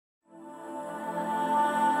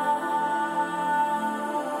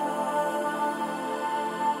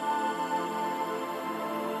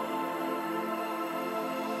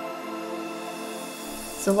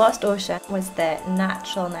So Lost Ocean was the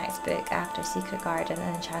natural next book after Secret Garden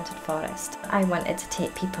and Enchanted Forest. I wanted to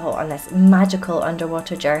take people on this magical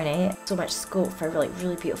underwater journey. So much scope for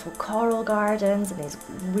really beautiful coral gardens and these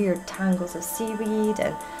weird tangles of seaweed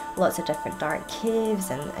and lots of different dark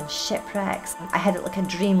caves and shipwrecks. I had like a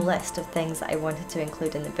dream list of things that I wanted to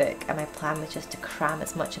include in the book, and my plan was just to cram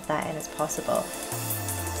as much of that in as possible.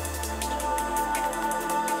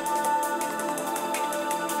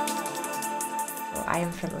 I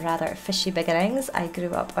am from rather fishy beginnings. I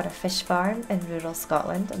grew up on a fish farm in rural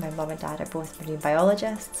Scotland, and my mum and dad are both marine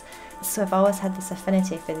biologists, so I've always had this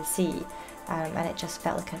affinity for the sea, and it just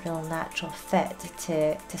felt like a real natural fit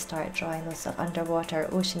to start drawing those sort of underwater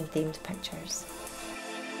ocean themed pictures.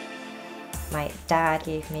 My dad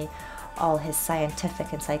gave me all his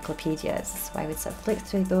scientific encyclopedias, so I would sort of look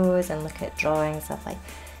through those and look at drawings of like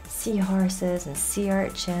seahorses and sea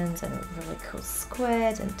urchins and really cool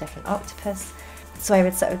squid and different octopus. So I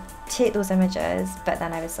would sort of take those images, but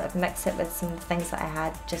then I would sort of mix it with some things that I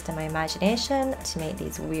had just in my imagination to make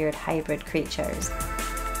these weird hybrid creatures.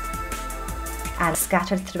 And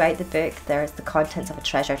scattered throughout the book there's the contents of a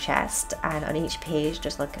treasure chest, and on each page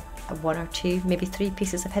there's like one or two, maybe 3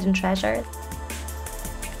 pieces of hidden treasure.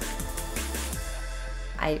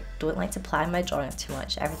 I don't like to plan my drawings too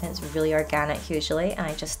much. Everything's really organic usually, and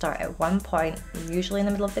I just start at one point, usually in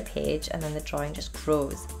the middle of the page, and then the drawing just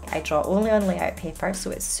grows. I draw only on layout paper,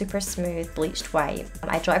 so it's super smooth, bleached white.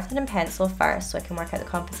 I draw everything in pencil first so I can work out the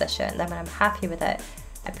composition. Then when I'm happy with it,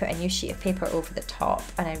 I put a new sheet of paper over the top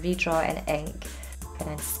and I redraw it in ink, and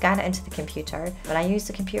then scan it into the computer. And I use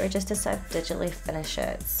the computer just to sort of digitally finish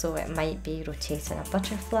it, so it might be rotating a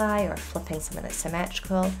butterfly or flipping something that's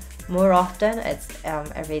symmetrical. More often it's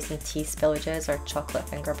erasing tea spillages or chocolate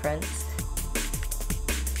fingerprints.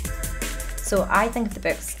 So I think of the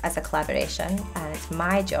books as a collaboration, and it's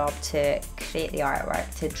my job to create the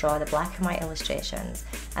artwork, to draw the black and white illustrations,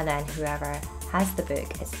 and then whoever has the book,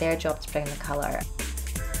 it's their job to bring the colour.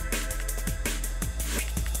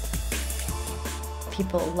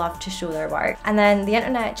 People love to show their work, and then the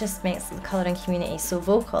internet just makes the colouring community so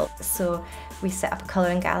vocal. So we set up a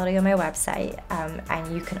colouring gallery on my website,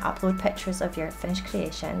 and you can upload pictures of your finished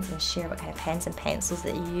creations and share what kind of pens and pencils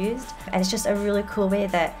that you used. And it's just a really cool way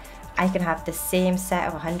that I can have the same set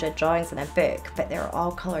of 100 drawings in a book, but they're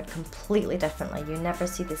all coloured completely differently. You never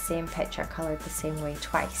see the same picture coloured the same way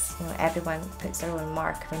twice. You know, everyone puts their own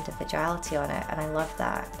mark of individuality on it, and I love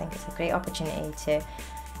that. I think it's a great opportunity to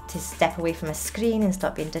step away from a screen and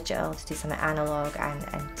stop being digital, to do something analogue,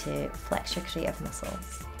 and to flex your creative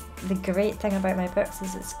muscles. The great thing about my books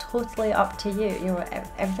is it's totally up to you. You know,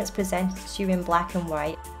 everything's presented to you in black and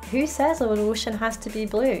white. Who says an ocean has to be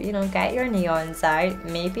blue? You know, get your neons out.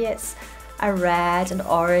 Maybe it's a red and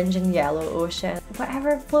orange and yellow ocean.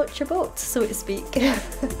 Whatever floats your boat, so to speak.